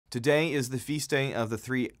Today is the feast day of the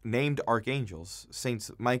three named archangels,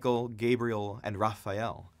 Saints Michael, Gabriel, and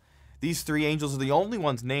Raphael. These three angels are the only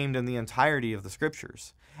ones named in the entirety of the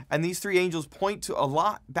scriptures. And these three angels point to a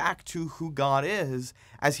lot back to who God is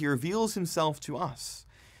as he reveals himself to us.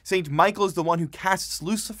 Saint Michael is the one who casts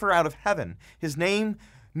Lucifer out of heaven. His name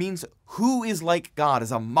means who is like God,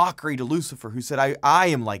 as a mockery to Lucifer, who said, I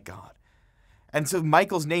am like God. And so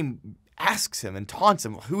Michael's name asks him and taunts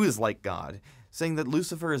him, who is like God, saying that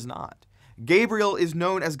Lucifer is not. Gabriel is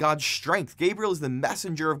known as God's strength. Gabriel is the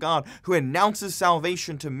messenger of God who announces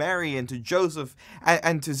salvation to Mary and to Joseph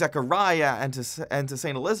and to Zechariah and to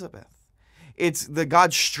St. Elizabeth. It's the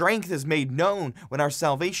God's strength is made known when our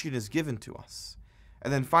salvation is given to us.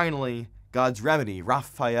 And then finally, God's remedy,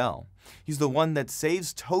 Raphael. He's the one that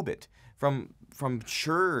saves Tobit from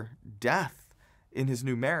sure death in his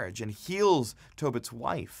new marriage and heals Tobit's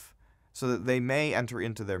wife so that they may enter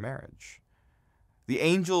into their marriage. The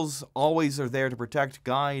angels always are there to protect,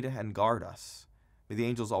 guide, and guard us. May the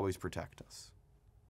angels always protect us.